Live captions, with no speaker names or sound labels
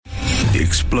The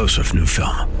explosive new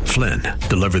film, Flynn,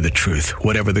 deliver the truth,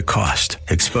 whatever the cost,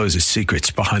 exposes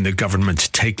secrets behind the government's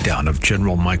takedown of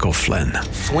General Michael Flynn.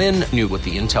 Flynn knew what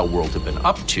the intel world had been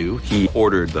up to. He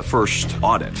ordered the first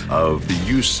audit of the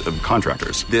use of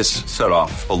contractors. This set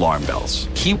off alarm bells.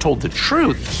 He told the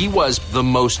truth. He was the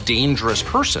most dangerous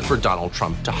person for Donald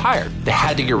Trump to hire. They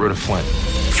had to get rid of Flynn.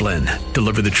 Flynn,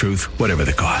 deliver the truth, whatever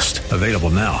the cost. Available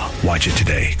now. Watch it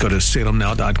today. Go to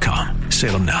salemnow.com.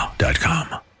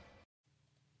 salemnow.com.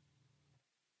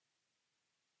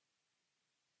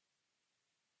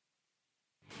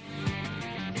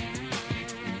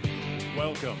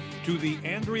 Welcome to the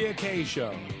Andrea Kaye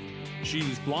Show.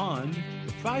 She's blonde,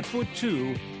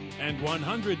 5'2", and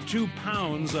 102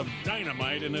 pounds of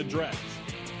dynamite in a dress.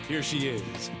 Here she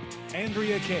is,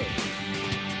 Andrea Kaye.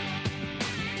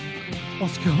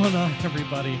 What's going on,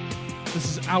 everybody?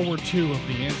 This is hour 2 of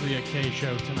the Andrea Kaye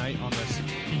Show tonight on this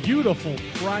beautiful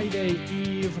Friday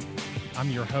Eve. I'm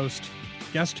your host,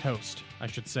 guest host, I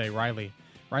should say, Riley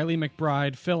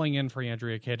McBride, filling in for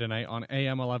Andrea Kaye tonight on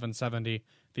AM 1170.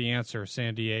 The Answer,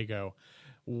 San Diego.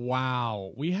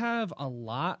 Wow, we have a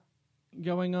lot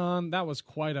going on. That was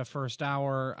quite a first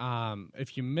hour.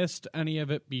 If you missed any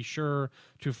of it, be sure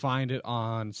to find it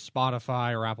on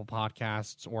Spotify or Apple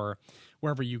Podcasts or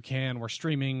wherever you can. We're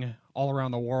streaming all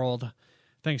around the world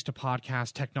thanks to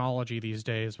podcast technology these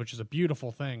days, which is a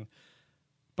beautiful thing.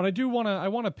 But I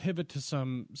want to pivot to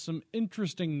some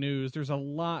interesting news. There's a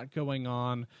lot going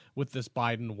on with this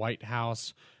Biden White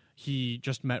House. He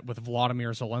just met with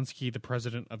Volodymyr Zelensky, the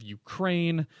president of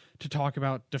Ukraine, to talk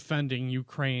about defending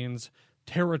Ukraine's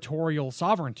territorial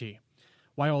sovereignty,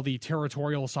 while the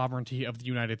territorial sovereignty of the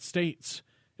United States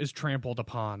is trampled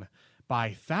upon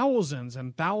by thousands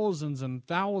and thousands and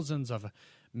thousands of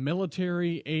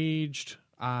military-aged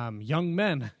young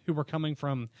men who were coming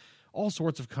from all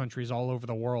sorts of countries all over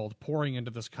the world, pouring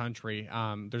into this country.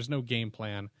 There's no game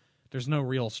plan. There's no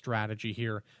real strategy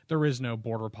here. There is no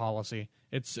border policy.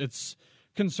 It's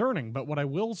concerning, but what I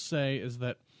will say is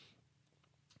that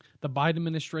the Biden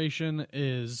administration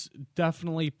is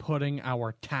definitely putting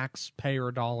our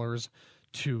taxpayer dollars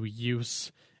to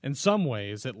use, in some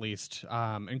ways at least,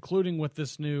 including with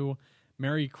this new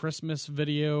Merry Christmas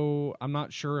video. I'm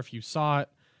not sure if you saw it.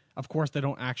 Of course, they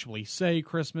don't actually say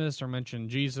Christmas or mention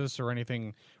Jesus or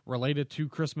anything related to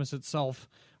Christmas itself,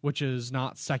 which is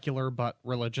not secular but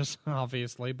religious,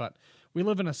 obviously. But we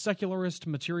live in a secularist,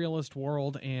 materialist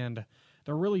world, and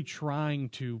they're really trying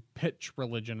to pitch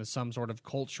religion as some sort of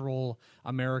cultural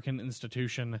American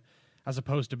institution as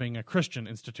opposed to being a Christian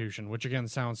institution, which again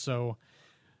sounds so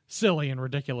silly and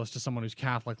ridiculous to someone who's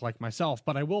Catholic like myself.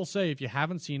 But I will say, if you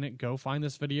haven't seen it, go find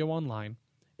this video online.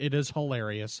 It is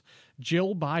hilarious.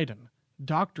 Jill Biden,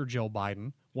 Dr. Jill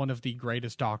Biden, one of the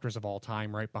greatest doctors of all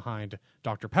time, right behind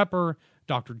Dr. Pepper,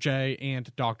 Dr. J,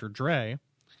 and Dr. Dre,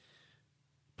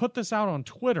 put this out on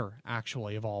Twitter,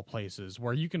 actually, of all places,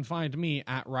 where you can find me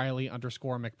at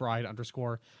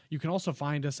Riley_McBride_. You can also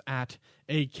find us at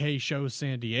AK Show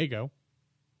San Diego.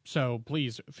 So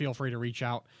please feel free to reach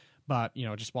out. But,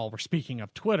 just while we're speaking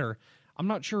of Twitter, I'm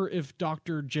not sure if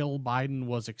Dr. Jill Biden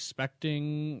was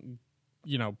expecting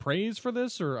praise for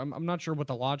this, or I'm not sure what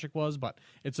the logic was, but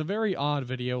it's a very odd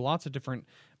video, lots of different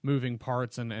moving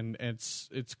parts, and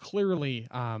it's clearly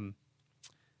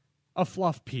a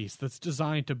fluff piece that's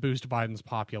designed to boost Biden's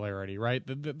popularity, right?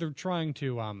 They're trying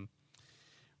to,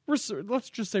 let's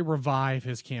just say, revive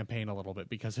his campaign a little bit,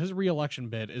 because his re-election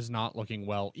bid is not looking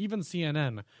well. Even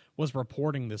CNN was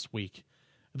reporting this week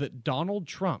that Donald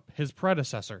Trump, his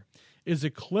predecessor, is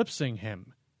eclipsing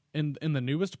him in the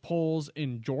newest polls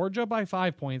in Georgia by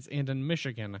 5 points and in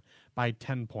Michigan by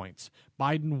 10 points.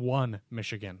 Biden won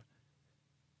Michigan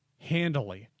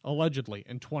handily, allegedly,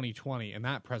 in 2020 in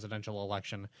that presidential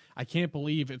election. I can't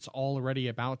believe it's already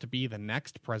about to be the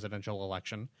next presidential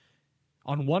election.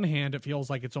 On one hand, it feels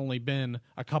like it's only been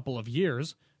a couple of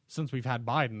years since we've had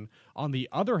Biden. On the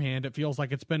other hand, it feels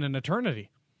like it's been an eternity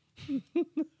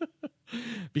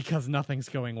because nothing's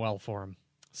going well for him.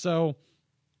 So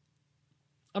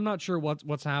I'm not sure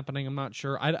what's happening. I'm not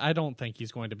sure. I don't think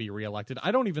he's going to be reelected.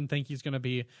 I don't even think he's going to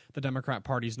be the Democrat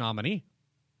Party's nominee.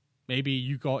 Maybe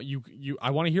you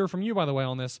I want to hear from you, by the way,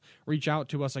 on this. Reach out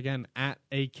to us again at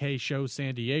AK Show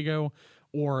San Diego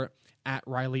or at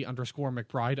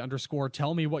Riley_McBride_.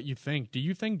 Tell me what you think. Do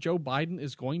you think Joe Biden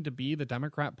is going to be the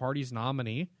Democrat Party's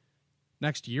nominee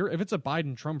next year? If it's a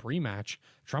Biden-Trump rematch,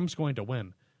 Trump's going to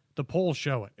win. The polls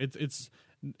show it.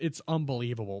 It's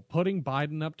unbelievable. Putting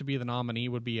Biden up to be the nominee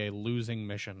would be a losing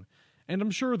mission. And I'm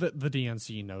sure that the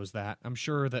DNC knows that. I'm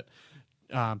sure that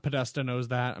Podesta knows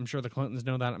that. I'm sure the Clintons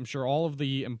know that. I'm sure all of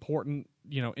the important,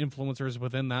 influencers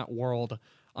within that world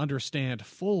understand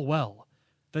full well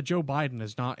that Joe Biden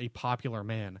is not a popular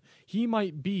man. He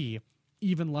might be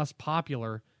even less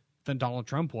popular than Donald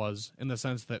Trump was, in the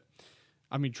sense that,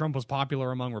 I mean, Trump was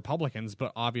popular among Republicans,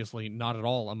 but obviously not at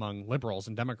all among liberals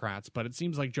and Democrats. But it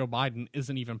seems like Joe Biden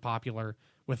isn't even popular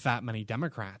with that many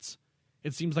Democrats.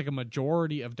 It seems like a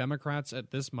majority of Democrats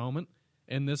at this moment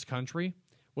in this country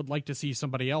would like to see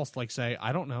somebody else, like, say,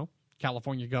 I don't know,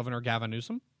 California Governor Gavin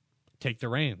Newsom, take the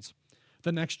reins.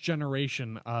 The next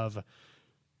generation of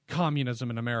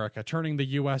communism in America, turning the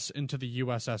U.S. into the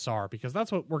USSR, because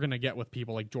that's what we're going to get with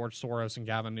people like George Soros and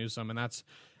Gavin Newsom, and that's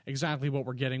exactly what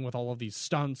we're getting with all of these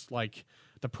stunts, like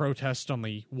the protest on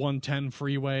the 110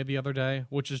 freeway the other day,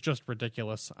 which is just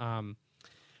ridiculous.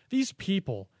 These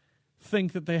people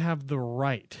think that they have the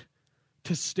right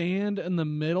to stand in the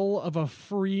middle of a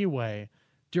freeway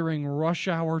during rush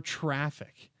hour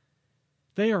traffic.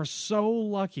 They are so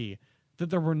lucky that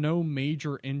there were no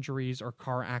major injuries or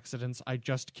car accidents. I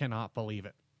just cannot believe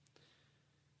it.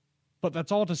 But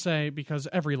that's all to say, because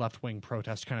every left-wing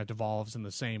protest kind of devolves in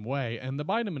the same way, and the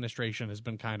Biden administration has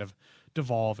been kind of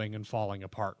devolving and falling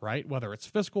apart, right? Whether it's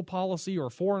fiscal policy or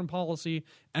foreign policy,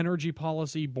 energy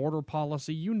policy, border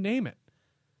policy, you name it.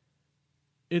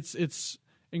 It's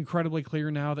incredibly clear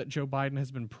now that Joe Biden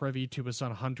has been privy to his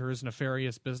son Hunter's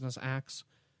nefarious business acts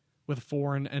with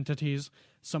foreign entities,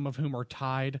 some of whom are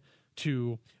tied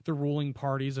to the ruling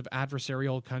parties of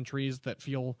adversarial countries that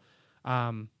feel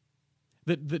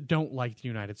that don't like the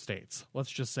United States. Let's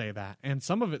just say that. And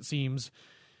some of it seems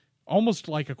almost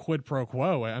like a quid pro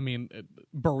quo. I mean,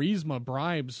 Burisma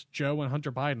bribes Joe and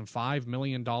Hunter Biden $5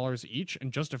 million each,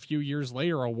 and just a few years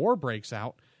later, a war breaks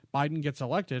out. Biden gets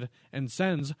elected and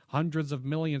sends hundreds of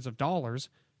millions of dollars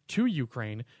to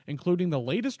Ukraine, including the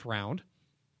latest round,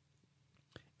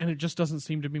 and it just doesn't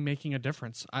seem to be making a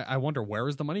difference. I wonder, where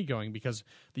is the money going? Because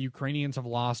the Ukrainians have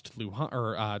lost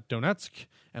Donetsk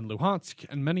and Luhansk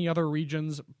and many other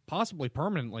regions, possibly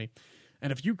permanently.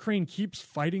 And if Ukraine keeps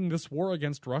fighting this war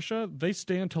against Russia, they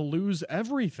stand to lose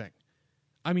everything.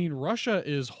 I mean, Russia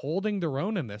is holding their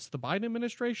own in this. The Biden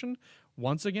administration,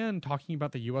 once again, talking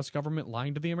about the U.S. government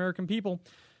lying to the American people.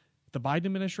 The Biden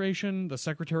administration, the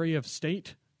Secretary of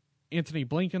State, Antony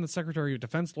Blinken, the Secretary of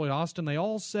Defense, Lloyd Austin, they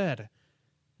all said,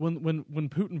 when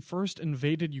Putin first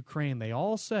invaded Ukraine, they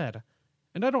all said,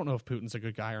 and I don't know if Putin's a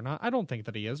good guy or not, I don't think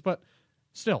that he is, but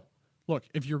still, look,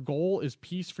 if your goal is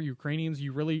peace for Ukrainians,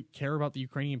 you really care about the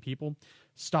Ukrainian people,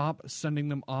 stop sending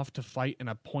them off to fight in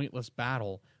a pointless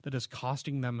battle that is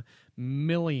costing them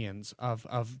millions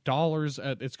of dollars.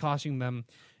 It's costing them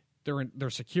their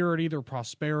security, their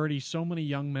prosperity. So many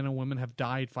young men and women have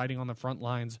died fighting on the front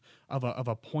lines of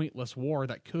a pointless war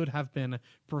that could have been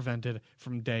prevented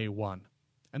from day one.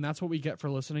 And that's what we get for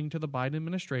listening to the Biden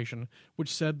administration,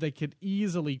 which said they could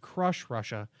easily crush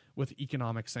Russia with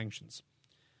economic sanctions.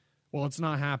 Well, it's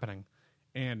not happening.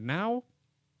 And now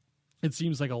it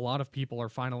seems like a lot of people are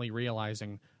finally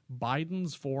realizing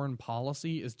Biden's foreign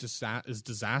policy is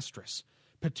disastrous,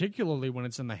 particularly when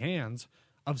it's in the hands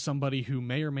of somebody who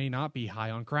may or may not be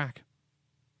high on crack.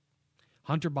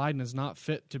 Hunter Biden is not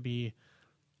fit to be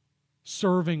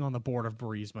serving on the board of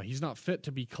Burisma. He's not fit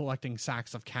to be collecting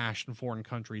sacks of cash in foreign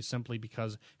countries simply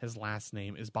because his last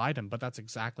name is Biden, but that's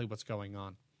exactly what's going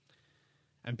on.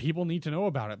 And people need to know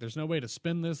about it. There's no way to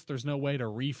spin this. There's no way to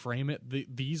reframe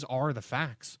it. These are the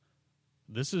facts.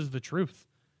 This is the truth.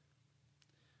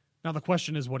 Now, the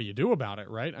question is, what do you do about it,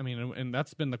 right? I mean, and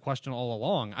that's been the question all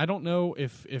along. I don't know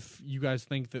if you guys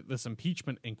think that this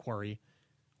impeachment inquiry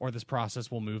or this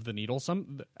process will move the needle.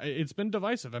 It's been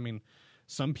divisive. I mean,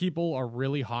 some people are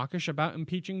really hawkish about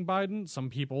impeaching Biden. Some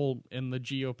people in the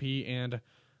GOP and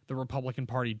the Republican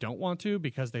Party don't want to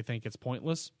because they think it's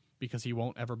pointless, because he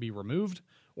won't ever be removed,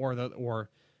 or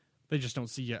they just don't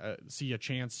see a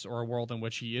chance or a world in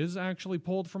which he is actually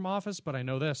pulled from office. But I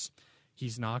know this,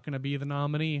 he's not going to be the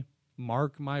nominee.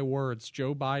 Mark my words,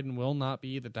 Joe Biden will not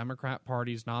be the Democrat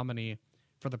Party's nominee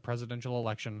for the presidential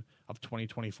election of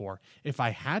 2024. If I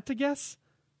had to guess,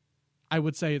 I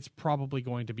would say it's probably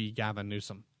going to be Gavin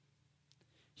Newsom.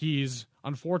 He's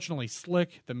unfortunately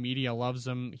slick. The media loves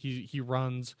him. He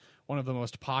runs one of the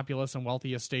most populous and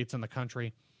wealthiest states in the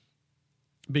country.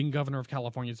 Being governor of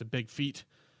California is a big feat.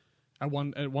 At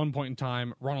one point in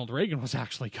time, Ronald Reagan was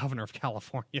actually governor of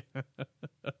California.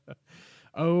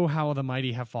 Oh, how the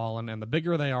mighty have fallen, and the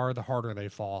bigger they are, the harder they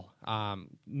fall.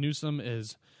 Newsom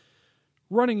is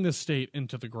running this state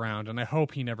into the ground, and I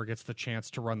hope he never gets the chance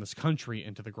to run this country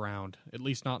into the ground, at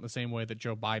least not in the same way that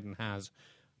Joe Biden has.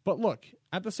 But look,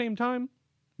 at the same time,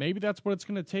 maybe that's what it's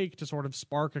going to take to sort of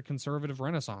spark a conservative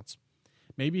renaissance.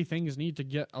 Maybe things need to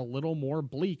get a little more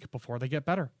bleak before they get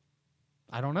better.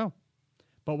 I don't know.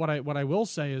 But what I will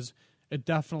say is it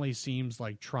definitely seems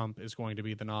like Trump is going to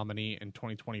be the nominee in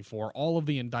 2024. All of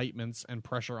the indictments and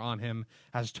pressure on him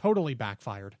has totally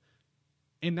backfired.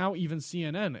 And now even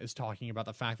CNN is talking about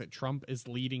the fact that Trump is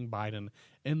leading Biden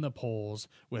in the polls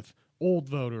with old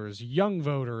voters, young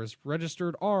voters,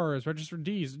 registered R's, registered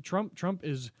D's. Trump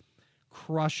is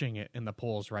crushing it in the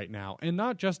polls right now. And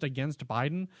not just against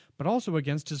Biden, but also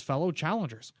against his fellow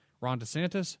challengers. Ron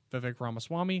DeSantis, Vivek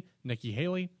Ramaswamy, Nikki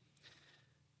Haley.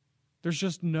 There's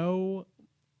just not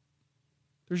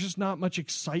much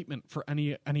excitement for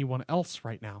anyone else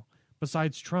right now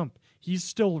besides Trump. He's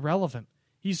still relevant.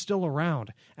 He's still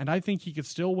around, and I think he could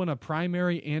still win a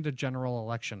primary and a general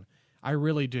election. I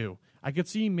really do. I could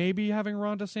see maybe having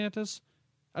Ron DeSantis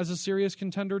as a serious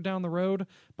contender down the road,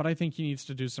 but I think he needs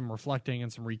to do some reflecting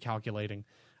and some recalculating.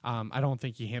 I don't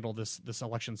think he handled this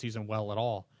election season well at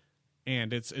all,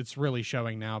 and it's really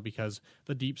showing now because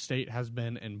the deep state has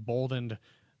been emboldened.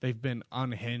 They've been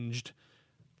unhinged.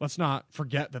 Let's not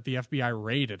forget that the FBI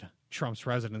raided Trump's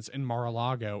residence in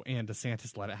Mar-a-Lago, and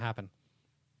DeSantis let it happen.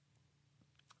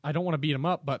 I don't want to beat him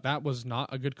up, but that was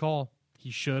not a good call.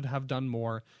 He should have done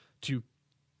more to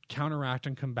counteract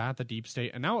and combat the deep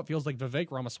state. And now it feels like Vivek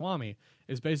Ramaswamy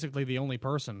is basically the only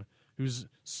person who's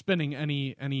spending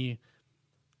any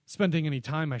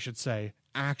time, I should say,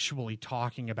 actually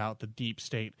talking about the deep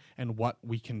state and what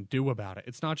we can do about it.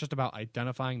 It's not just about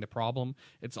identifying the problem.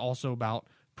 It's also about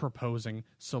proposing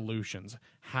solutions.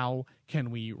 How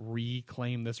can we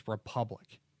reclaim this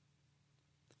republic?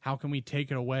 How can we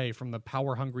take it away from the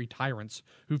power-hungry tyrants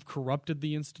who've corrupted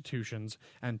the institutions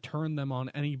and turned them on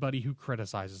anybody who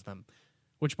criticizes them?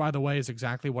 Which, by the way, is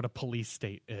exactly what a police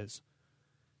state is.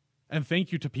 And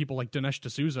thank you to people like Dinesh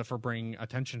D'Souza for bringing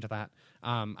attention to that.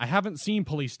 I haven't seen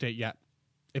Police State yet.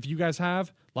 If you guys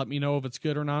have, let me know if it's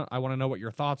good or not. I want to know what your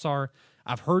thoughts are.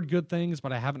 I've heard good things,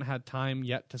 but I haven't had time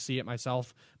yet to see it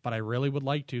myself. But I really would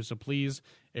like to. So please,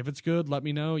 if it's good, let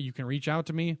me know. You can reach out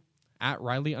to me at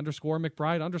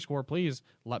Riley_McBride_. Please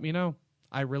let me know.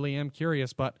 I really am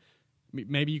curious, but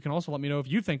maybe you can also let me know if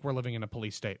you think we're living in a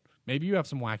police state. Maybe you have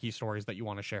some wacky stories that you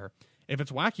want to share. If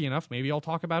it's wacky enough, maybe I'll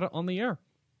talk about it on the air.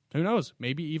 Who knows?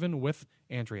 Maybe even with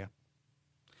Andrea.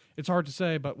 It's hard to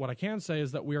say, but what I can say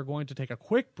is that we are going to take a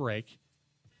quick break.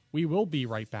 We will be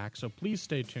right back, so please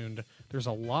stay tuned. There's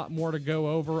a lot more to go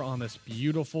over on this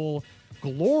beautiful,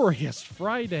 glorious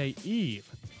Friday Eve.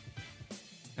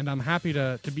 And I'm happy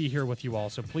to be here with you all.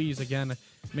 So please, again,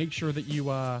 make sure that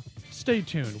you stay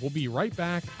tuned. We'll be right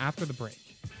back after the break.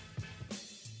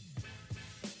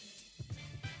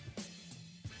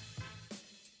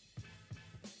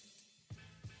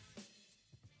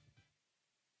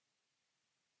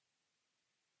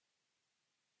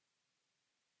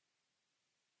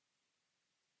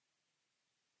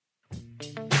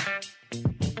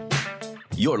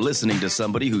 You're listening to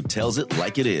somebody who tells it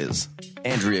like it is.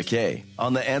 Andrea Kaye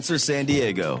on The Answer San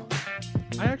Diego.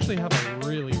 I actually have a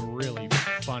really, really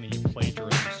funny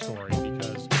plagiarism story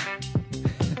because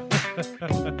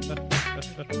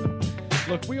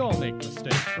look, we all make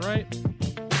mistakes, right?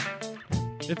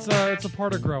 It's a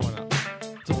part of growing up.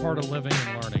 It's a part of living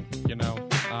and learning, you know?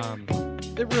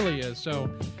 It really is. So,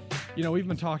 you know, we've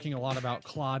been talking a lot about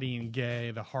Claudine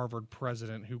Gay, the Harvard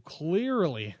president, who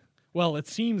clearly, well, it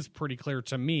seems pretty clear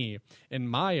to me, in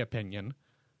my opinion,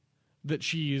 that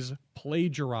she's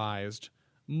plagiarized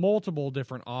multiple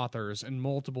different authors and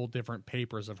multiple different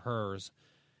papers of hers.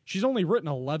 She's only written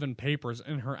 11 papers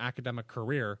in her academic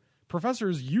career.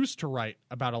 Professors used to write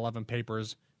about 11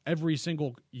 papers every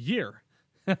single year.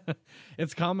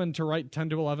 It's common to write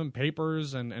 10 to 11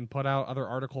 papers and put out other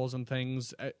articles and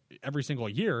things every single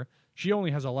year. She only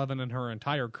has 11 in her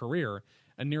entire career,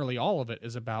 and nearly all of it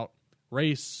is about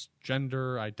race,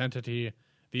 gender, identity,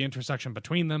 the intersection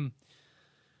between them.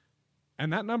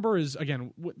 And that number is,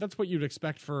 again, that's what you'd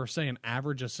expect for, say, an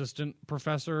average assistant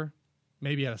professor,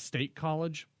 maybe at a state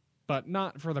college, but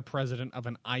not for the president of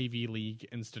an Ivy League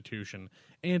institution.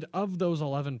 And of those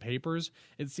 11 papers,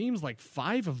 it seems like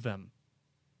 5 of them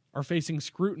are facing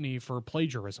scrutiny for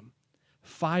plagiarism.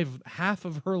 Half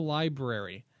of her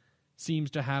library seems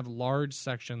to have large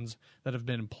sections that have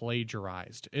been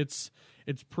plagiarized. It's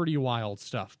pretty wild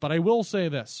stuff. But I will say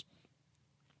this,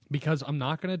 because I'm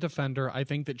not going to defend her. I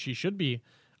think that she should be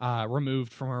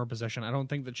removed from her position. I don't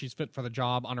think that she's fit for the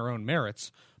job on her own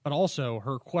merits, but also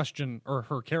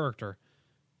her character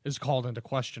is called into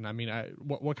question. I mean,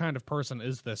 what kind of person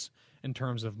is this in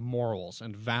terms of morals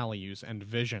and values and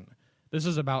vision? This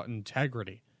is about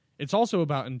integrity. It's also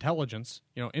about intelligence,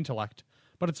 intellect,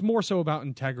 but it's more so about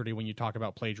integrity when you talk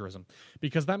about plagiarism,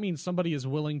 because that means somebody is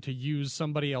willing to use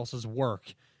somebody else's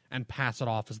work and pass it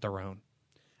off as their own.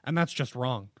 And that's just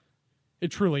wrong. It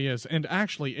truly is. And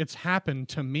actually, it's happened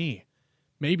to me.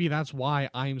 Maybe that's why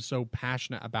I'm so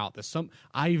passionate about this.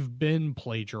 I've been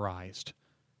plagiarized.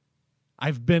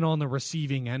 I've been on the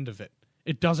receiving end of it.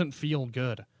 It doesn't feel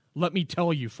good. Let me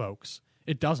tell you, folks,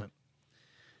 it doesn't.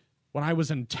 When I was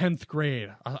in 10th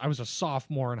grade, I was a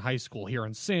sophomore in high school here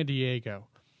in San Diego.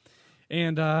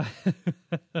 And I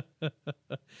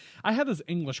had this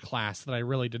English class that I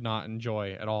really did not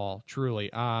enjoy at all,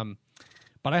 truly.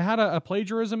 But I had a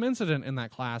plagiarism incident in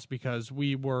that class because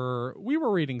we were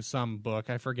reading some book.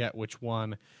 I forget which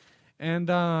one.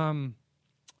 And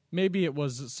maybe it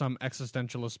was some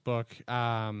existentialist book.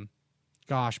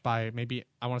 By maybe,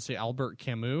 I want to say, Albert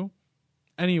Camus.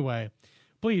 Anyway,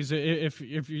 please, if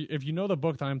you know the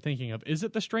book that I'm thinking of, is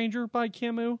it The Stranger by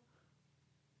Camus?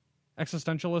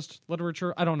 Existentialist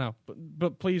literature? I don't know.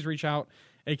 But please reach out.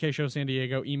 AK Show San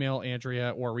Diego, email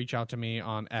Andrea, or reach out to me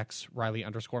on X,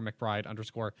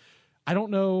 Riley_McBride_. I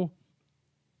don't know.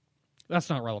 That's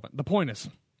not relevant. The point is,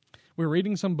 we were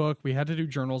reading some book. We had to do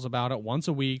journals about it once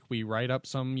a week. We write up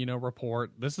some,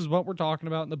 report. This is what we're talking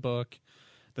about in the book.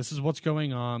 This is what's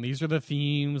going on. These are the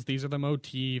themes. These are the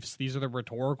motifs. These are the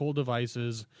rhetorical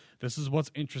devices. This is what's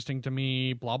interesting to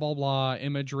me. Blah, blah, blah.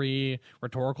 Imagery,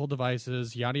 rhetorical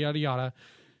devices, yada, yada, yada.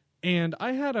 And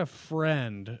I had a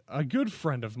friend, a good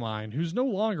friend of mine, who's no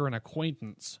longer an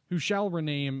acquaintance, who shall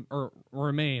remain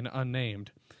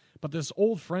unnamed. But this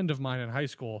old friend of mine in high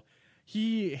school,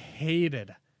 he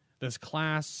hated this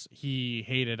class. He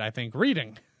hated, I think,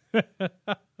 reading.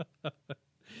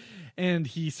 And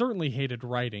he certainly hated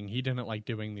writing. He didn't like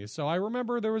doing these. So I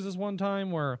remember there was this one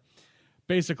time where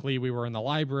basically we were in the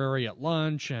library at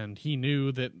lunch, and he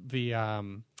knew that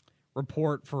the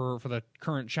report for the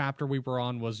current chapter we were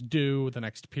on was due the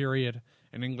next period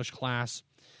in English class.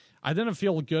 I didn't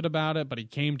feel good about it, but he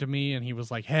came to me and he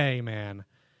was like, "Hey, man,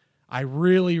 I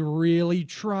really, really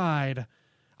tried.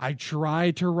 I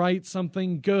tried to write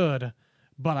something good,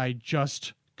 but I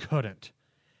just couldn't.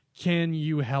 Can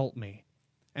you help me?"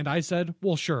 And I said,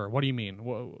 "Well, sure. What do you mean?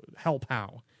 Help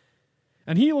how?"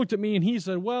 And he looked at me and he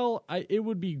said, "Well, it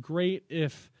would be great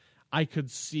if I could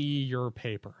see your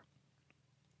paper."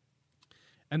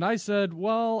 And I said,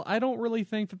 "Well, I don't really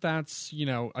think that that's,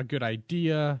 a good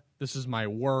idea. This is my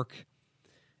work."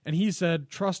 And he said,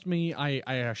 "Trust me, I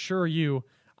assure you,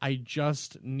 I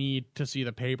just need to see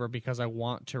the paper because I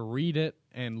want to read it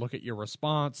and look at your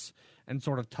response and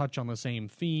sort of touch on the same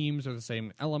themes or the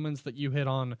same elements that you hit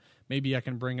on. Maybe I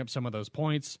can bring up some of those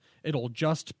points. It'll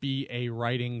just be a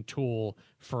writing tool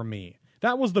for me."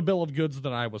 That was the bill of goods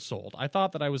that I was sold. I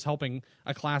thought that I was helping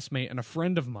a classmate and a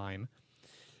friend of mine,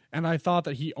 and I thought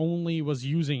that he only was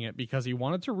using it because he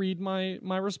wanted to read my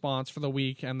response for the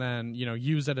week and then,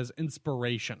 use it as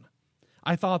inspiration.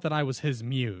 I thought that I was his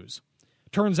muse.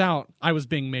 Turns out I was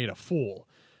being made a fool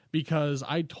because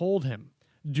I told him,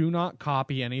 "Do not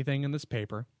copy anything in this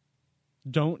paper.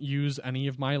 Don't use any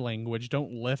of my language.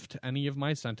 Don't lift any of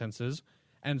my sentences.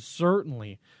 And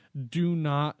certainly do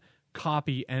not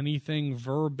copy anything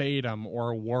verbatim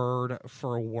or word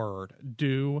for word.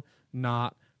 Do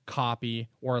not copy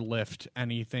or lift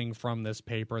anything from this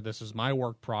paper. This is my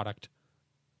work product.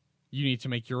 You need to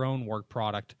make your own work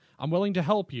product. I'm willing to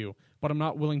help you, but I'm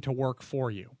not willing to work for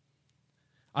you."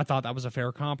 I thought that was a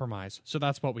fair compromise, so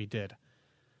that's what we did.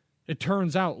 It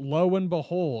turns out, lo and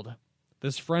behold,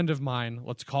 this friend of mine,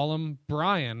 let's call him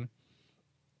Brian,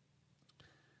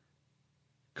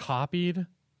 copied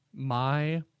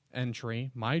my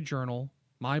entry, my journal,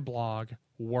 my blog,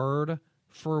 word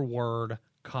for word,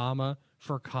 comma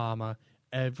for comma,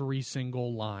 every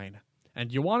single line.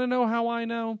 And you want to know how I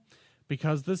know?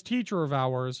 Because this teacher of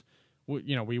ours,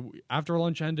 we after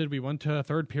lunch ended, we went to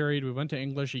third period, we went to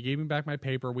English, he gave me back my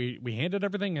paper, we handed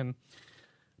everything in.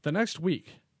 The next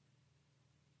week,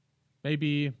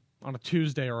 maybe on a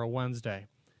Tuesday or a Wednesday,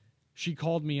 she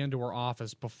called me into her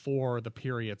office before the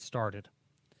period started.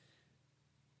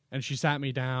 And she sat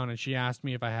me down and she asked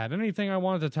me if I had anything I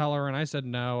wanted to tell her, and I said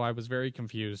no. I was very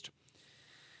confused.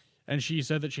 And she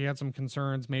said that she had some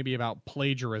concerns maybe about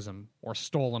plagiarism or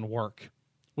stolen work,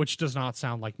 which does not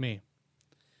sound like me.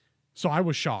 So I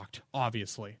was shocked,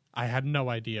 obviously. I had no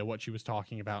idea what she was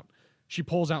talking about. She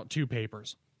pulls out two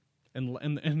papers.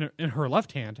 In her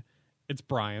left hand, it's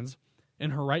Brian's.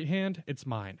 In her right hand, it's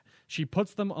mine. She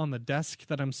puts them on the desk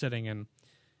that I'm sitting in,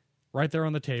 right there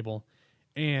on the table,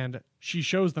 and she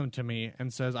shows them to me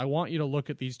and says, "I want you to look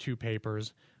at these two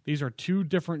papers. These are two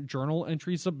different journal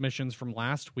entry submissions from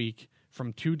last week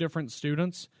from two different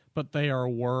students, but they are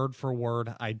word for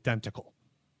word identical."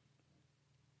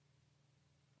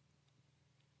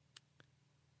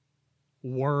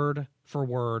 Word for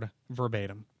word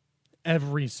verbatim.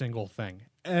 every single thing.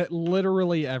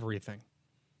 Literally everything.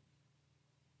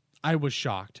 I was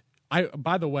shocked.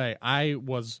 By the way, I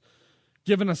was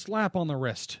given a slap on the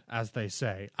wrist, as they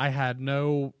say. I had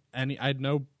no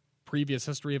previous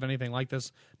history of anything like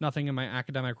this. Nothing in my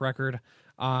academic record.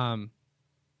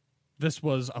 This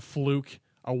was a fluke,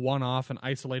 a one-off, an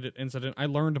isolated incident. I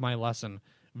learned my lesson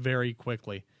very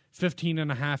quickly.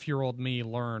 15-and-a-half-year-old me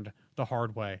learned the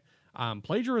hard way.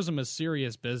 Plagiarism is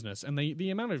serious business, and the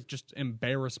amount of just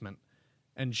embarrassment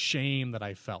and shame that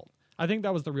I felt. I think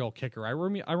that was the real kicker. I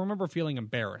remember feeling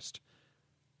embarrassed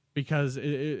because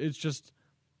it's just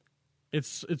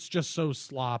so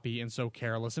sloppy and so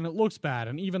careless, and it looks bad.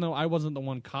 And even though I wasn't the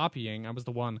one copying, I was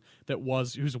the one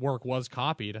whose work was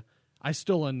copied, I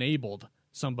still enabled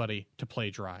somebody to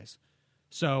plagiarize.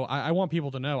 So I want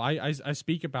people to know I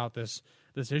speak about this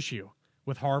issue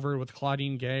with Harvard, with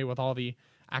Claudine Gay, with all the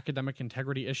academic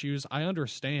integrity issues. I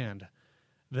understand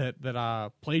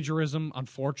that plagiarism,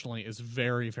 unfortunately, is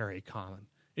very, very common.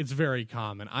 It's very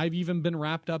common. I've even been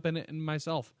wrapped up in it in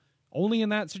myself. Only in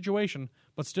that situation,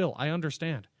 but still, I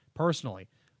understand, personally.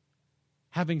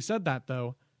 Having said that,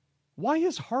 though, why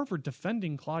is Harvard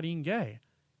defending Claudine Gay?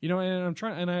 And I'm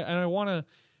trying, and I want to,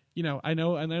 I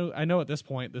know at this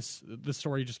point, this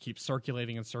story just keeps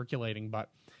circulating and circulating, but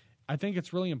I think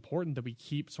it's really important that we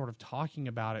keep sort of talking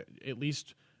about it, at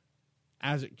least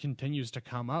as it continues to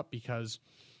come up, because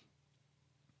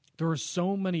there are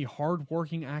so many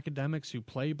hardworking academics who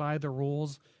play by the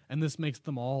rules, and this makes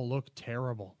them all look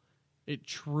terrible. It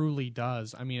truly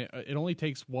does. I mean, it only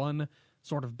takes one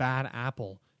sort of bad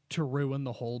apple to ruin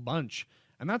the whole bunch.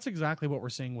 And that's exactly what we're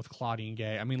seeing with Claudine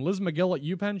Gay. I mean, Liz McGill at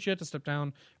UPenn, she had to step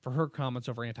down for her comments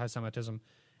over anti-Semitism.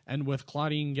 And with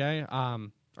Claudine Gay,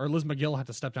 or Liz McGill had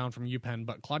to step down from UPenn,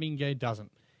 but Claudine Gay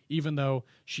doesn't, even though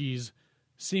she's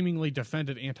seemingly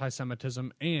defended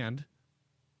anti-Semitism and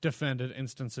defended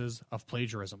instances of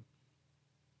plagiarism.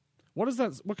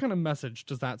 What kind of message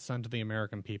does that send to the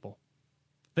American people?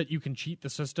 That you can cheat the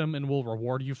system and we'll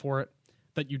reward you for it?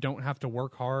 That you don't have to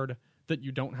work hard? That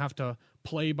you don't have to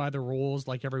play by the rules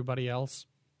like everybody else?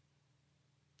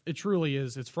 It truly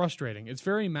is. It's frustrating. It's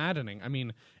very maddening. I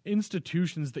mean,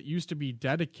 institutions that used to be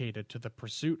dedicated to the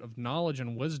pursuit of knowledge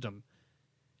and wisdom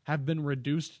have been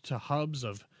reduced to hubs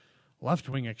of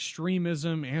left-wing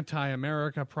extremism,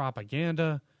 anti-America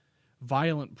propaganda,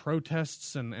 violent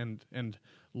protests and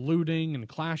looting and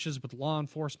clashes with law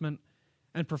enforcement,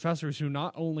 and professors who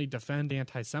not only defend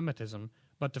anti-Semitism,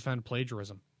 but defend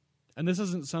plagiarism. And this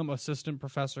isn't some assistant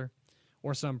professor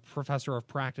or some professor of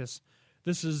practice.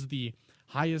 This is the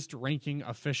highest-ranking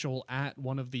official at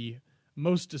one of the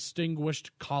most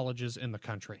distinguished colleges in the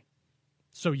country.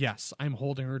 So yes, I'm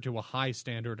holding her to a high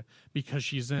standard because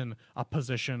she's in a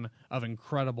position of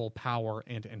incredible power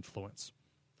and influence.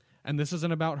 And this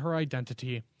isn't about her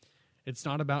identity. It's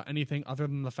not about anything other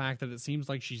than the fact that it seems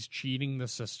like she's cheating the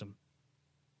system.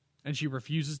 And she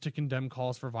refuses to condemn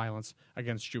calls for violence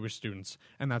against Jewish students,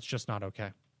 and that's just not okay.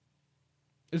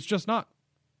 It's just not.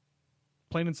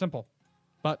 Plain and simple.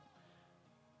 But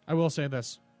I will say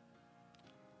this.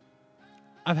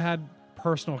 I've had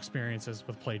personal experiences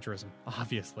with plagiarism,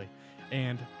 obviously.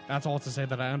 And that's all to say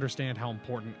that I understand how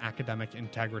important academic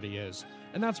integrity is.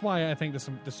 And that's why I think this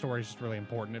story is just really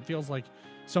important. It feels like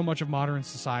so much of modern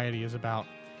society is about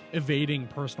evading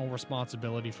personal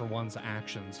responsibility for one's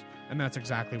actions. And that's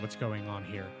exactly what's going on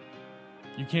here.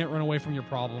 You can't run away from your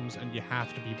problems, and you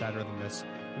have to be better than this.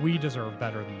 We deserve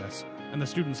better than this. And the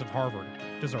students of Harvard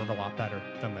deserve a lot better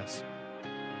than this.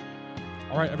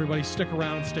 All right, everybody, stick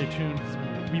around, stay tuned.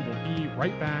 We will be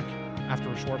right back after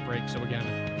a short break. So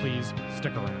again, please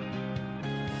stick around.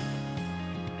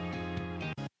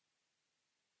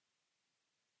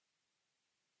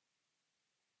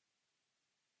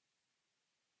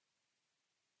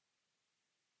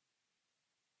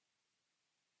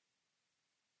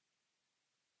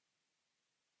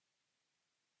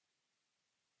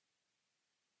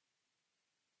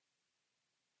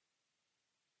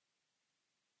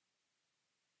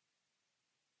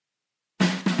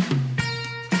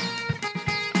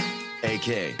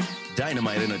 Kaye,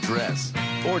 Dynamite in a Dress,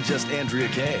 or just Andrea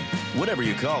Kaye. Whatever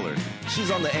you call her,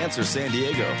 she's on The Answer San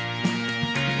Diego. All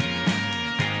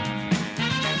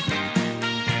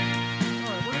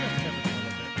right, we're going to pivot a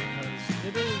little bit because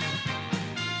it is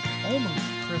almost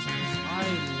Christmas. I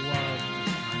love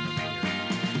this time of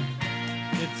year.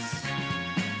 It's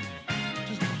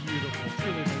just beautiful.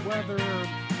 Truly, the weather,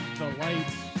 the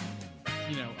lights,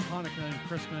 Hanukkah and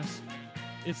Christmas.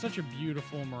 It's such a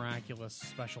beautiful, miraculous,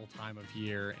 special time of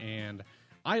year, and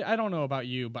I don't know about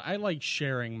you, but I like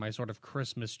sharing my sort of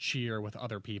Christmas cheer with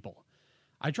other people.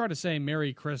 I try to say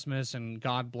Merry Christmas and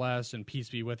God bless and peace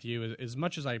be with you as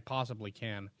much as I possibly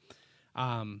can.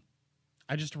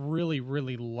 I just really,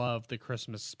 really love the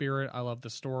Christmas spirit. I love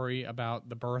the story about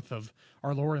the birth of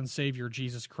our Lord and Savior,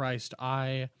 Jesus Christ.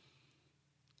 I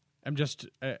am just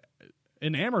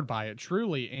enamored by it,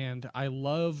 truly, and I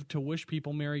love to wish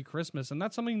people Merry Christmas, and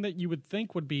that's something that you would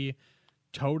think would be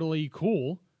totally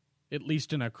cool, at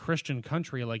least in a Christian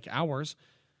country like ours.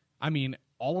 I mean,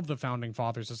 all of the founding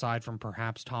fathers, aside from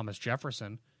perhaps Thomas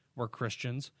Jefferson, were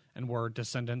Christians and were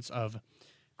descendants of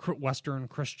Western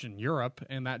Christian Europe,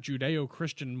 and that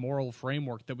Judeo-Christian moral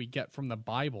framework that we get from the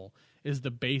Bible is the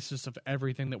basis of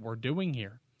everything that we're doing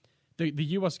here. The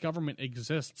U.S. government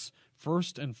exists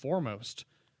first and foremost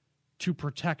to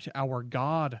protect our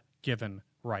God-given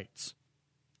rights.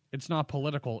 It's not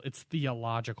political, it's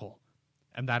theological,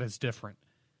 and that is different.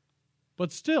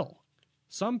 But still,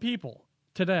 some people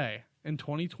today in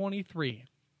 2023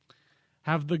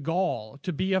 have the gall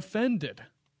to be offended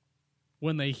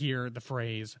when they hear the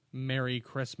phrase Merry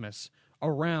Christmas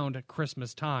around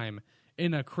Christmas time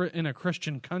in a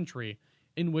Christian country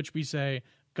in which we say,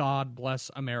 God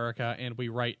bless America, and we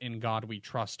write in God we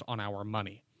trust on our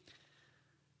money.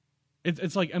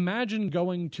 It's like, imagine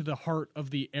going to the heart of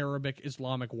the Arabic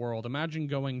Islamic world. Imagine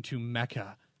going to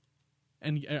Mecca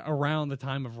and around the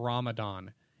time of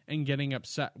Ramadan and getting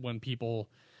upset when people,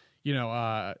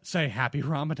 say Happy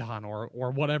Ramadan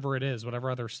or whatever it is, whatever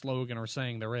other slogan or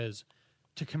saying there is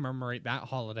to commemorate that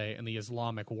holiday in the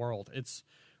Islamic world. It's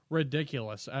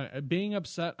ridiculous. Being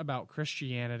upset about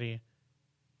Christianity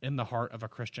in the heart of a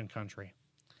Christian country.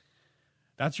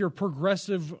 That's your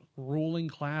progressive ruling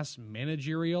class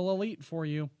managerial elite for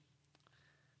you.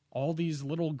 All these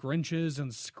little Grinches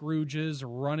and Scrooges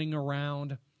running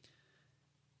around,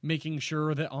 making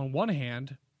sure that on one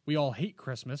hand, we all hate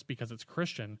Christmas because it's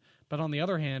Christian, but on the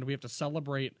other hand, we have to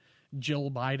celebrate Jill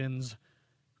Biden's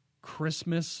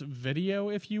Christmas video,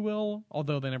 if you will,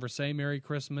 although they never say Merry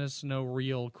Christmas, no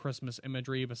real Christmas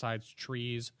imagery besides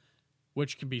trees,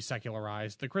 which can be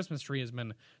secularized. The Christmas tree has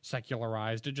been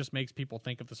secularized. It just makes people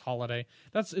think of this holiday.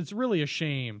 It's really a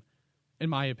shame, in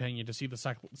my opinion, to see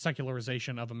the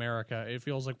secularization of America. It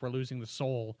feels like we're losing the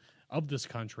soul of this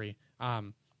country.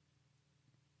 But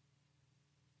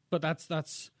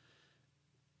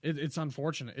it's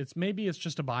unfortunate. Maybe it's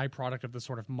just a byproduct of this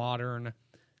sort of modern,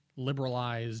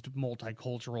 liberalized,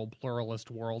 multicultural, pluralist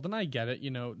world, and I get it.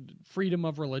 Freedom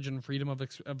of religion, freedom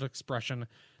of expression.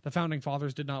 The founding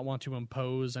fathers did not want to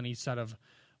impose any set of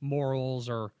morals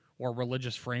or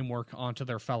religious framework onto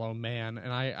their fellow man,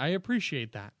 and I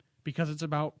appreciate that, because it's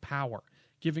about power,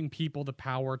 giving people the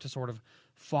power to sort of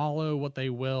follow what they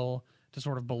will, to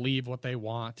sort of believe what they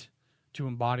want, to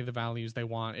embody the values they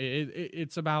want.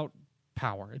 It's about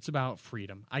power. It's about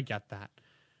freedom. I get that.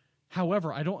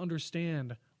 However, I don't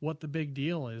understand what the big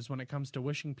deal is when it comes to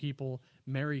wishing people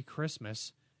Merry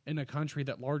Christmas in a country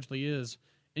that largely is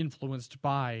influenced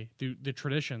by the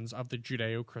traditions of the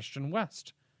Judeo-Christian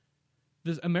West.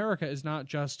 America is not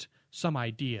just some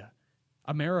idea.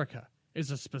 America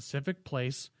is a specific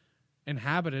place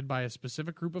inhabited by a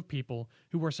specific group of people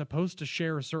who are supposed to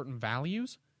share certain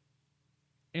values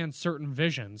and certain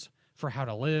visions for how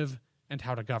to live and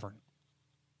how to govern.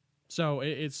 So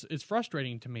it's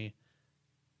frustrating to me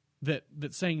that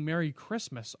saying Merry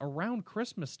Christmas around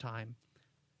Christmas time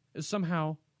is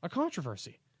somehow a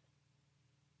controversy.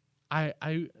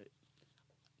 I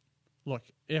look,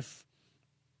 if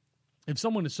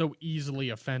someone is so easily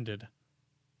offended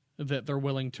that they're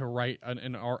willing to write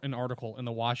an article in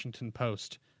the Washington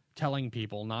Post telling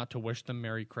people not to wish them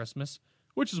Merry Christmas,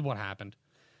 which is what happened,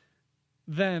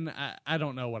 then I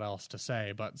don't know what else to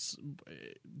say. But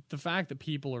the fact that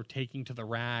people are taking to the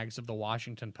rags of the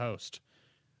Washington Post,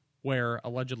 where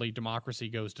allegedly democracy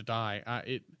goes to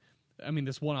die,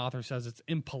 this one author says it's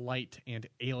impolite and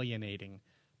alienating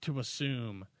to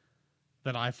assume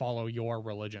that I follow your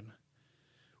religion.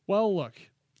 Well, look,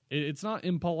 it's not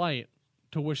impolite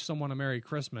to wish someone a Merry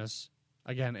Christmas,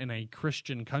 again, in a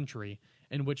Christian country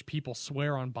in which people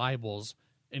swear on Bibles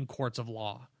in courts of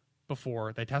law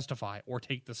before they testify or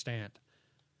take the stand.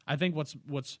 I think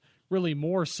what's really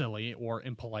more silly or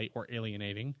impolite or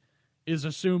alienating is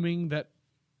assuming that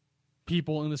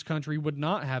people in this country would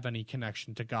not have any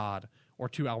connection to God or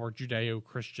to our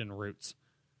Judeo-Christian roots.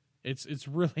 It's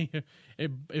really,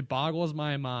 it boggles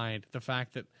my mind, the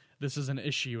fact that this is an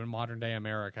issue in modern-day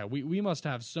America. We must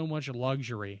have so much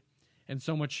luxury and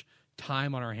so much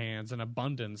time on our hands and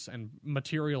abundance and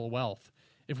material wealth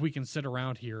if we can sit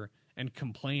around here and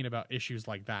complain about issues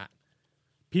like that.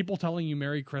 People telling you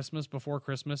Merry Christmas before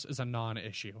Christmas is a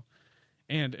non-issue.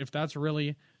 And if that's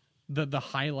really the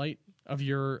highlight of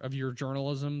your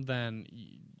journalism, then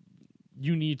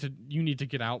you need to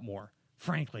get out more,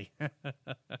 frankly.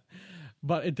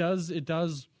 But it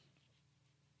does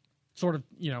sort of,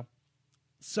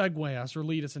 segue us or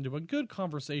lead us into a good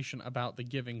conversation about the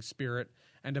giving spirit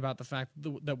and about the fact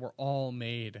that we're all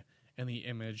made in the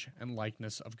image and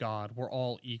likeness of God. We're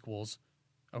all equals,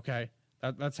 okay?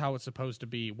 That's how it's supposed to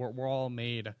be. We're all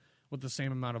made with the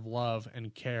same amount of love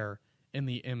and care in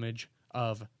the image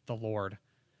of the Lord.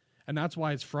 And that's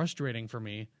why it's frustrating for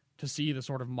me to see the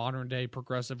sort of modern-day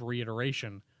progressive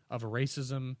reiteration of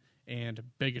racism and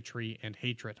bigotry and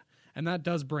hatred. And that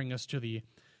does bring us to the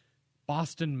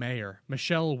Boston mayor,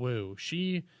 Michelle Wu.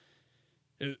 She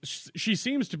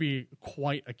seems to be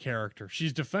quite a character.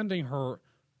 She's defending her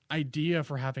idea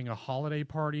for having a holiday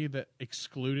party that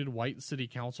excluded white city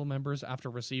council members after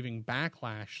receiving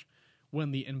backlash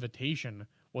when the invitation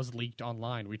was leaked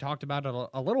online. We talked about it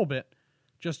a little bit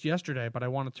just yesterday, but I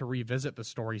wanted to revisit the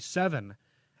story. 7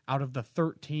 out of the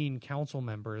 13 council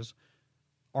members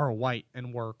are white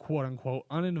and were, quote-unquote,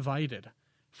 uninvited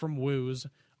from Wu's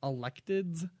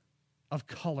Electeds of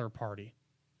Color party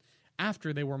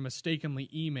after they were mistakenly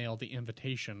emailed the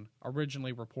invitation,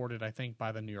 originally reported, I think,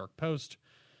 by the New York Post.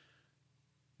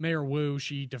 Mayor Wu,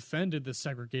 she defended the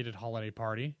segregated holiday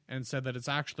party and said that it's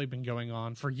actually been going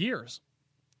on for years.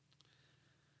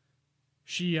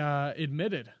 She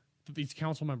admitted that these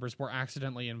council members were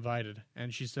accidentally invited,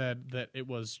 and she said that it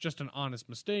was just an honest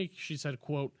mistake. She said,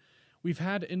 quote, "We've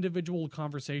had individual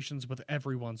conversations with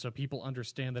everyone so people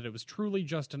understand that it was truly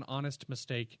just an honest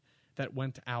mistake that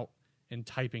went out in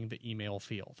typing the email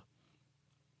field."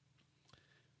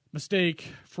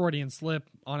 Mistake, Freudian slip,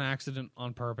 on accident,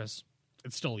 on purpose.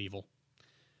 It's still evil.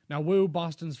 Now, Wu,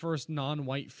 Boston's first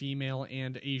non-white female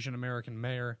and Asian American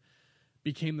mayor,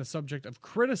 became the subject of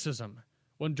criticism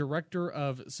when Director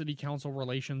of City Council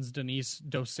Relations Denise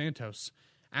Dos Santos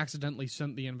accidentally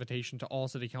sent the invitation to all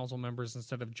city council members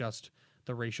instead of just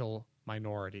the racial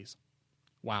minorities.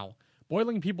 Wow.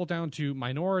 Boiling people down to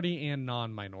minority and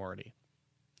non-minority.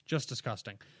 Just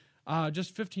disgusting.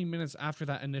 Just 15 minutes after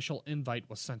that initial invite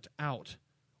was sent out,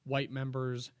 white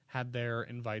members had their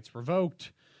invites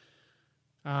revoked.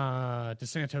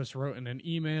 DeSantos wrote in an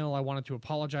email, "I wanted to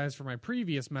apologize for my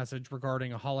previous message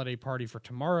regarding a holiday party for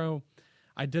tomorrow.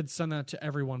 I did send that to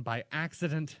everyone by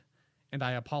accident, and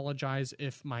I apologize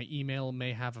if my email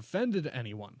may have offended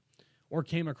anyone or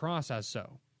came across as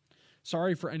so.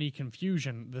 Sorry for any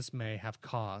confusion this may have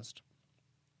caused."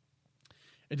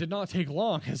 It did not take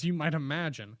long, as you might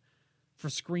imagine, for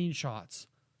screenshots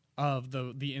of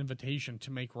the invitation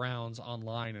to make rounds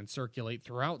online and circulate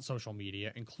throughout social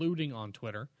media, including on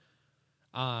Twitter.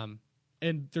 And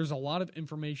there's a lot of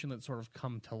information that's sort of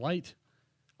come to light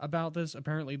about this.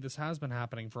 Apparently, this has been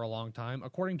happening for a long time.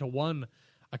 According to one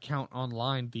account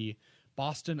online, the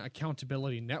Boston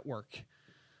Accountability Network,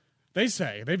 they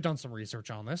say they've done some research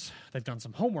on this. They've done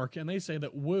some homework, and they say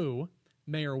that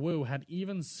Mayor Wu, had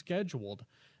even scheduled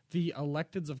the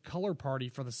Electeds of Color party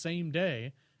for the same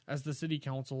day as the city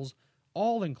council's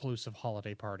all-inclusive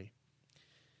holiday party.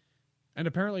 And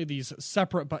apparently these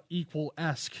separate but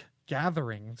equal-esque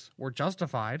gatherings were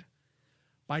justified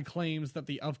by claims that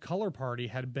the Of Color party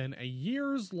had been a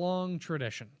years-long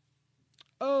tradition.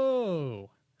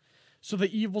 Oh, so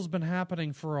the evil's been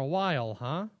happening for a while,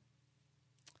 huh?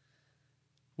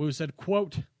 Wu said,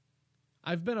 quote,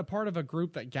 "I've been a part of a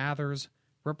group that gathers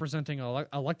representing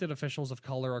elected officials of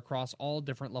color across all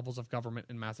different levels of government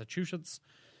in Massachusetts,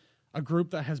 a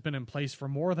group that has been in place for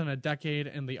more than a decade,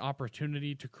 and the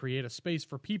opportunity to create a space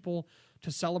for people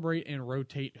to celebrate and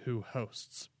rotate who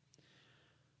hosts."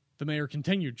 The mayor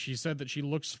continued. She said that she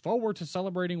looks forward to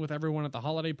celebrating with everyone at the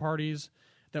holiday parties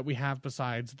that we have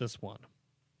besides this one.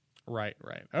 Right.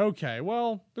 Okay,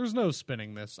 well, there's no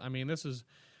spinning this. I mean, this is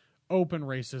open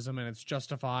racism, and it's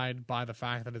justified by the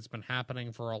fact that it's been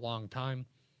happening for a long time.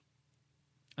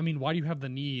 I mean, why do you have the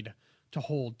need to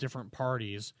hold different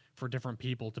parties for different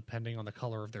people depending on the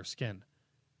color of their skin?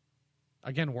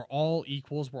 Again, we're all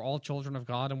equals, we're all children of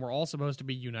God, and we're all supposed to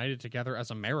be united together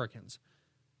as Americans,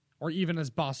 or even as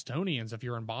Bostonians if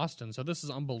you're in Boston. So this is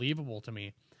unbelievable to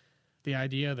me. The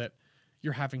idea that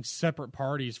you're having separate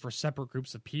parties for separate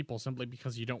groups of people simply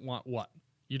because you don't want what?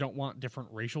 You don't want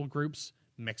different racial groups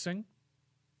mixing?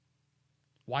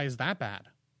 Why is that bad?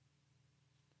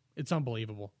 It's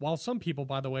unbelievable. While some people,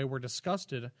 by the way, were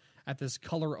disgusted at this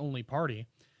color-only party,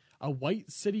 a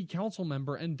white city council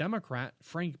member and Democrat,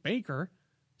 Frank Baker,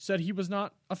 said he was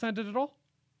not offended at all.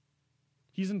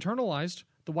 He's internalized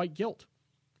the white guilt.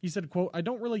 He said, quote, "I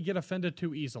don't really get offended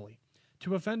too easily.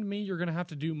 To offend me, you're going to have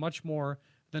to do much more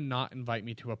than not invite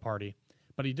me to a party."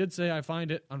 But he did say, "I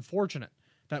find it unfortunate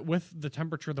that with the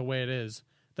temperature the way it is,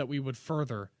 that we would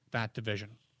further that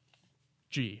division.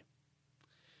 Gee.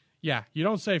 Yeah, you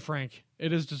don't say, Frank.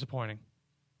 It is disappointing.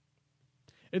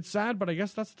 It's sad, but I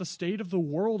guess that's the state of the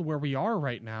world where we are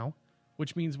right now,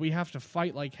 which means we have to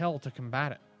fight like hell to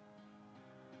combat it.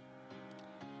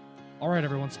 All right,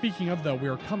 everyone. Speaking of, though, we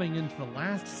are coming into the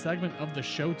last segment of the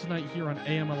show tonight here on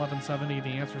AM 1170, The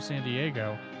Answer San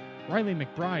Diego. Riley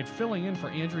McBride filling in for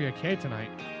Andrea Kaye tonight.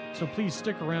 So please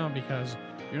stick around because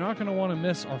you're not going to want to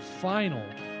miss our final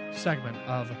segment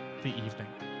of the evening.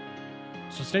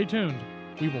 So stay tuned.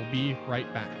 We will be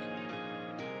right back.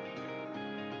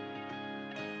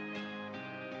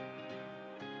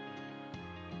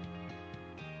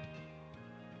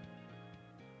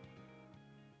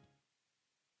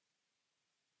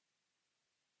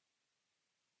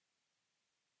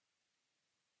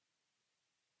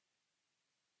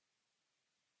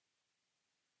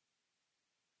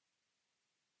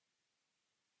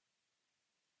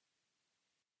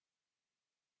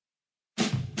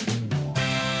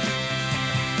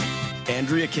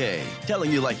 Andrea Kaye,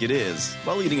 telling you like it is,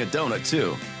 while eating a donut,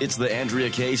 too. It's the Andrea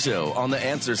Kaye Show on The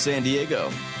Answer San Diego.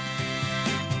 Welcome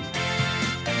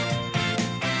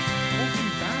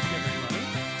back, everybody.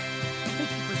 Thank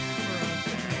you for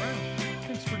sticking around.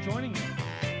 Thanks for joining me.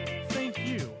 Thank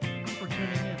you for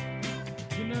tuning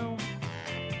in. You know,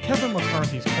 Kevin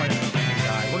McCarthy's quite an interesting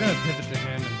guy. We're going to pivot to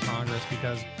him in Congress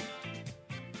because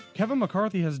Kevin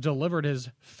McCarthy has delivered his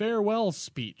farewell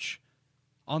speech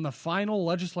on the final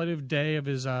legislative day of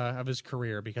his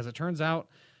career, because it turns out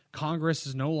Congress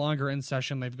is no longer in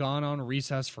session. They've gone on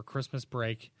recess for Christmas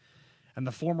break, and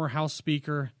the former House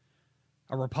Speaker,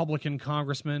 a Republican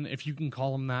congressman, if you can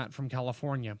call him that, from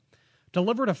California,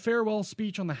 delivered a farewell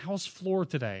speech on the House floor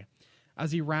today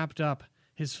as he wrapped up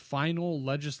his final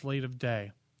legislative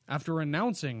day after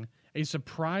announcing a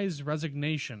surprise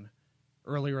resignation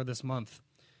earlier this month.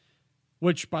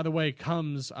 Which, by the way,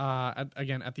 comes, at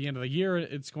the end of the year.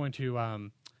 It's going to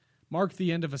mark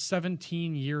the end of a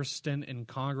 17-year stint in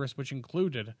Congress, which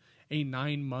included a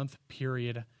 9-month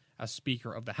period as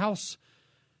Speaker of the House.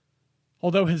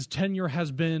 Although his tenure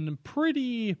has been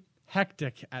pretty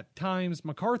hectic at times,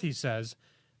 McCarthy says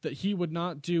that he would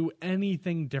not do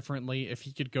anything differently if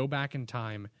he could go back in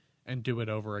time and do it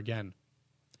over again.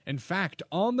 In fact,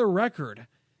 on the record,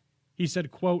 he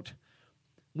said, quote,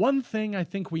 "One thing I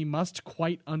think we must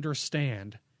quite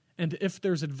understand, and if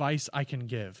there's advice I can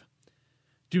give,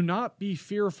 do not be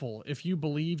fearful if you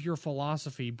believe your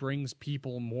philosophy brings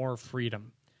people more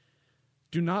freedom.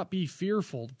 Do not be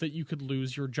fearful that you could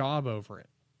lose your job over it.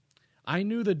 I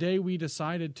knew the day we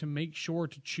decided to make sure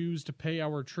to choose to pay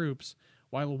our troops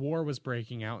while war was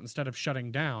breaking out instead of shutting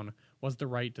down was the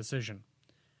right decision.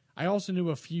 I also knew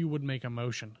a few would make a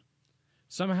motion.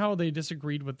 Somehow they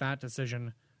disagreed with that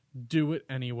decision. Do it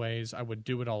anyways. I would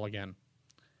do it all again."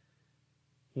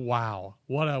 Wow.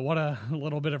 What a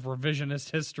little bit of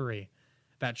revisionist history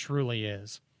that truly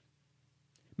is.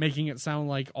 Making it sound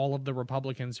like all of the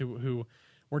Republicans who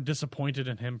were disappointed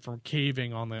in him for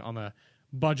caving on the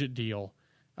budget deal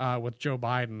with Joe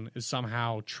Biden is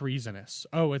somehow treasonous.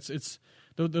 Oh, it's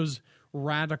those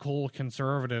radical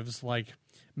conservatives like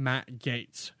Matt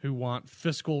Gaetz who want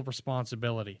fiscal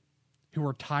responsibility, who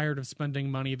are tired of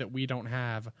spending money that we don't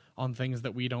have on things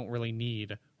that we don't really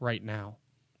need right now.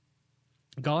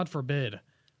 God forbid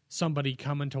somebody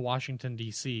come into Washington,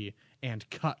 D.C. and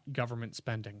cut government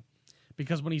spending.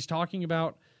 Because when he's talking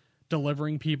about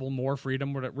delivering people more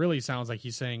freedom, what it really sounds like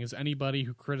he's saying is anybody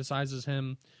who criticizes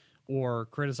him or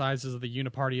criticizes the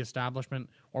uniparty establishment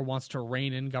or wants to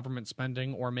rein in government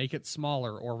spending or make it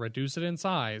smaller or reduce it in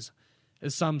size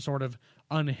is some sort of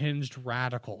unhinged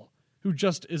radical who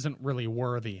just isn't really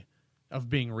worthy of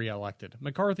being reelected.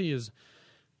 McCarthy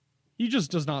he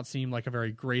just does not seem like a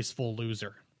very graceful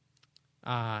loser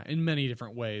in many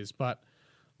different ways. But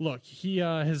look,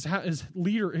 his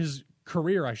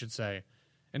career, I should say,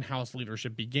 in House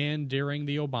leadership began during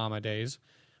the Obama days,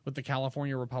 with the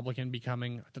California Republican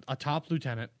becoming a top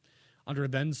lieutenant under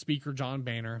then Speaker John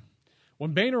Boehner.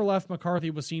 When Boehner left, McCarthy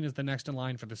was seen as the next in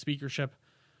line for the speakership,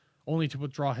 only to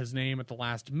withdraw his name at the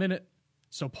last minute,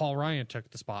 so Paul Ryan took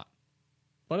the spot.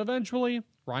 But eventually,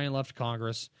 Ryan left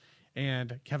Congress,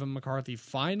 and Kevin McCarthy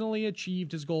finally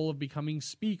achieved his goal of becoming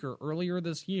Speaker earlier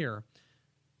this year,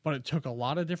 but it took a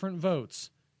lot of different votes,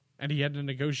 and he had to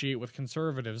negotiate with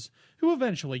conservatives, who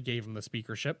eventually gave him the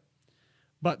speakership.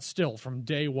 But still, from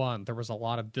day one, there was a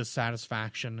lot of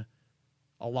dissatisfaction,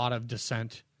 a lot of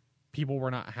dissent. People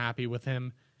were not happy with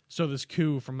him, so this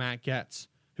coup from Matt Gaetz,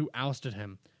 who ousted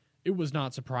him, it was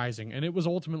not surprising, and it was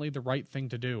ultimately the right thing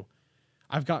to do.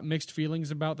 I've got mixed feelings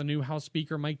about the new House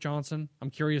Speaker, Mike Johnson. I'm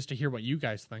curious to hear what you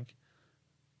guys think.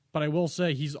 But I will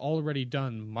say he's already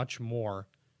done much more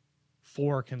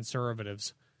for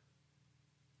conservatives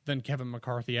than Kevin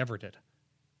McCarthy ever did.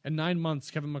 In 9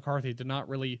 months, Kevin McCarthy did not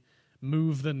really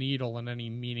move the needle in any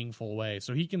meaningful way.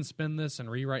 So he can spin this and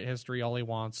rewrite history all he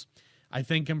wants. I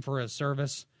thank him for his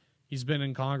service. He's been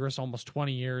in Congress almost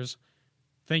 20 years.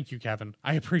 Thank you, Kevin.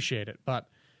 I appreciate it. But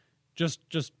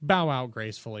just bow out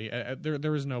gracefully.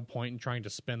 There is no point in trying to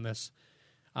spin this.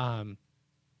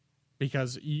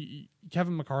 Because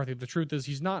Kevin McCarthy, the truth is,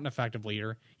 he's not an effective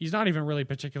leader. He's not even really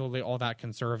particularly all that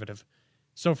conservative.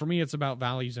 So for me, it's about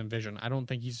values and vision. I don't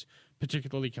think he's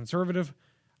particularly conservative.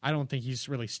 I don't think he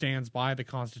really stands by the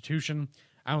Constitution.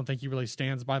 I don't think he really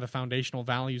stands by the foundational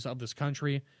values of this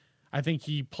country. I think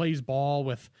he plays ball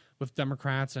with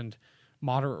Democrats and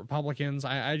moderate Republicans.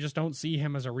 I just don't see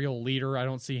him as a real leader. I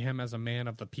don't see him as a man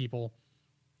of the people.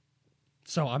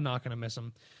 So I'm not going to miss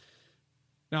him.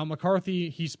 Now, McCarthy,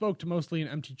 he spoke to mostly an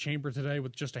empty chamber today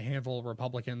with just a handful of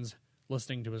Republicans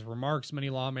listening to his remarks. Many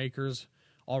lawmakers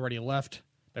already left.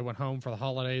 They went home for the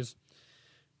holidays.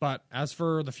 But as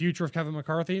for the future of Kevin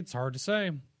McCarthy, it's hard to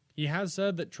say. He has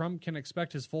said that Trump can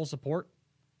expect his full support.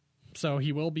 So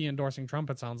he will be endorsing Trump,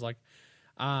 it sounds like.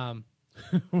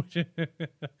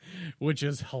 Which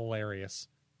is hilarious,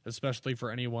 especially for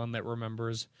anyone that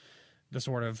remembers the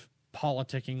sort of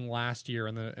politicking last year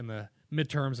in the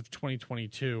midterms of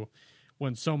 2022,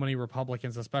 when so many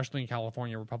Republicans, especially in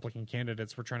California, Republican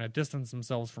candidates were trying to distance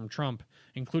themselves from Trump,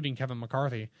 including Kevin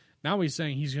McCarthy. Now he's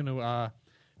saying he's going to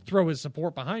throw his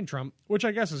support behind Trump, which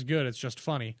I guess is good. It's just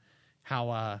funny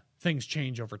how things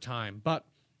change over time. But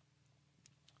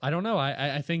I don't know.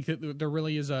 I think that there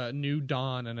really is a new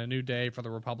dawn and a new day for the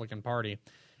Republican Party,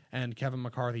 and Kevin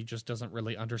McCarthy just doesn't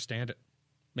really understand it.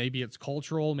 Maybe it's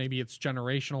cultural, maybe it's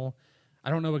generational. I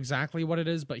don't know exactly what it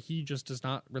is, but he just does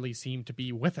not really seem to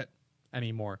be with it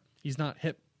anymore. He's not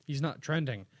hip. He's not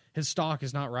trending. His stock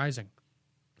is not rising.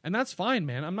 And that's fine,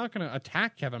 man. I'm not going to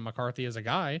attack Kevin McCarthy as a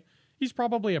guy. He's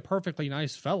probably a perfectly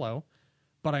nice fellow,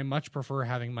 but I much prefer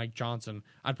having Mike Johnson.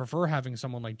 I'd prefer having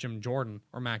someone like Jim Jordan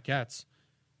or Matt Gaetz.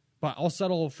 But I'll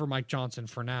settle for Mike Johnson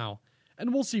for now,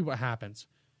 and we'll see what happens.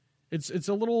 It's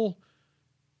a little...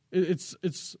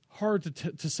 It's hard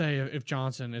to say if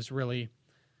Johnson is really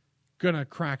going to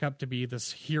crack up to be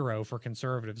this hero for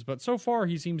conservatives. But so far,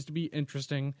 he seems to be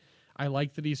interesting. I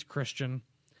like that he's Christian.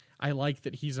 I like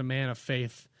that he's a man of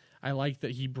faith. I like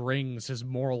that he brings his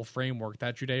moral framework,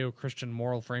 that Judeo-Christian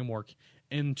moral framework,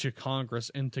 into Congress,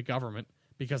 into government,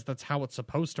 because that's how it's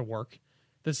supposed to work.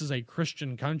 This is a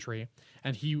Christian country,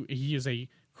 and he is a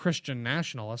Christian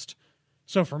nationalist.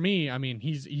 So for me, I mean,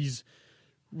 he's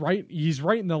right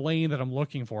in the lane that I'm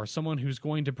looking for, someone who's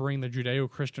going to bring the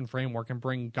Judeo-Christian framework and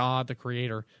bring God, the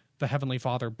Creator, the Heavenly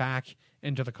Father, back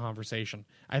into the conversation.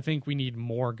 I think we need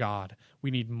more God.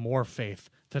 We need more faith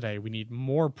today. We need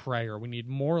more prayer. We need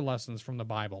more lessons from the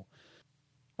Bible.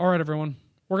 All right, everyone,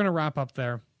 we're going to wrap up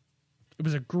there. It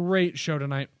was a great show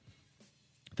tonight.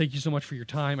 Thank you so much for your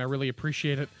time. I really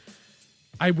appreciate it.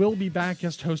 I will be back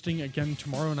guest hosting again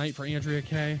tomorrow night for Andrea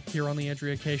Kaye here on the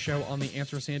Andrea Kaye Show on The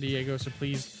Answer San Diego, so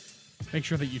please make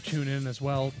sure that you tune in as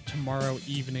well tomorrow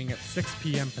evening at 6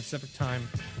 p.m. Pacific time,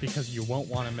 because you won't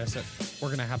want to miss it. We're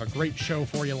going to have a great show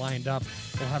for you lined up.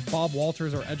 We'll have Bob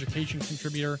Walters, our education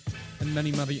contributor, and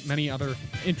many other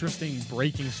interesting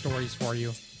breaking stories for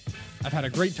you. I've had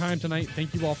a great time tonight.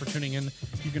 Thank you all for tuning in.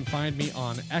 You can find me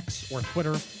on X or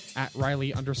Twitter at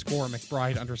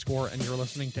Riley_McBride_, and you're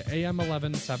listening to AM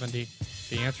 1170,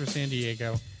 The Answer San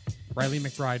Diego. Riley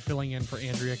McBride filling in for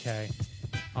Andrea Kaye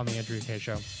on The Andrea Kaye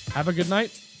Show. Have a good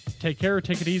night. Take care.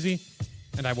 Take it easy.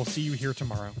 And I will see you here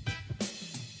tomorrow.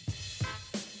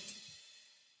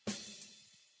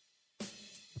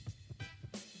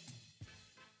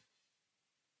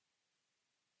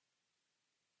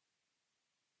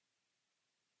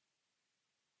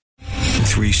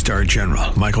 Three-star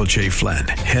General Michael J. Flynn,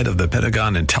 head of the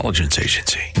Pentagon Intelligence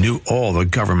Agency, knew all the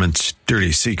government's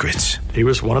dirty secrets. He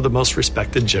was one of the most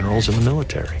respected generals in the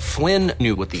military. Flynn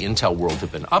knew what the intel world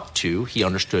had been up to. He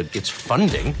understood its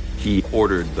funding. He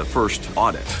ordered the first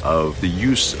audit of the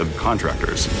use of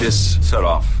contractors. This set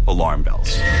off alarm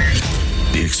bells.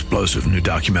 The explosive new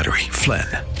documentary, Flynn,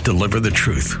 Deliver the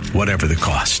Truth, Whatever the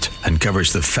Cost,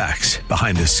 uncovers the facts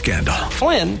behind this scandal.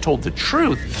 Flynn told the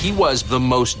truth. He was the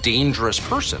most dangerous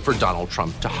person for Donald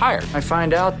Trump to hire. I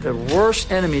find out the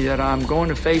worst enemy that I'm going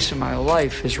to face in my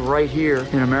life is right here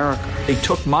in America. They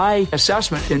took my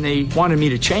assessment and they wanted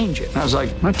me to change it. And I was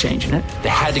like, I'm not changing it. They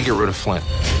had to get rid of Flynn.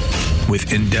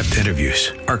 with in-depth interviews,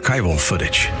 archival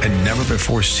footage, and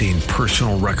never-before-seen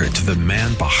personal records of the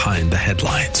man behind the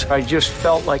headlines. I just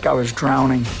felt like I was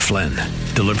drowning. Flynn,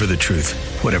 deliver the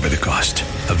truth, whatever the cost.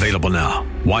 Available now.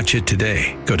 Watch it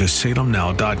today. Go to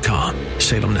salemnow.com.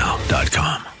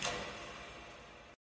 salemnow.com.